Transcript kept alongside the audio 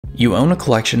You own a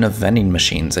collection of vending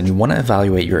machines and you want to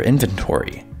evaluate your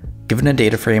inventory. Given a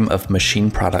data frame of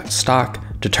machine product stock,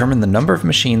 determine the number of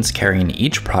machines carrying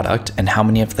each product and how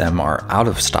many of them are out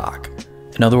of stock.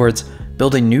 In other words,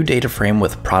 build a new data frame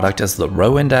with product as the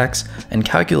row index and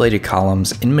calculated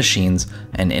columns in machines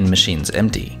and in machines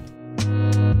empty.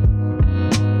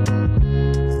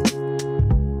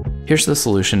 Here's the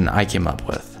solution I came up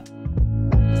with.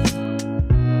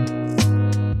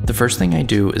 The first thing I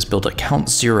do is build a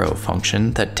count0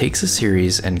 function that takes a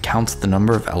series and counts the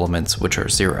number of elements which are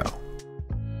 0.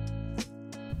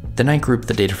 Then I group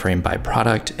the data frame by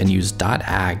product and use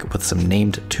 .ag with some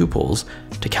named tuples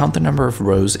to count the number of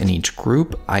rows in each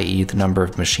group, i.e. the number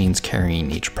of machines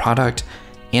carrying each product,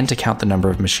 and to count the number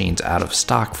of machines out of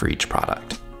stock for each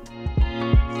product.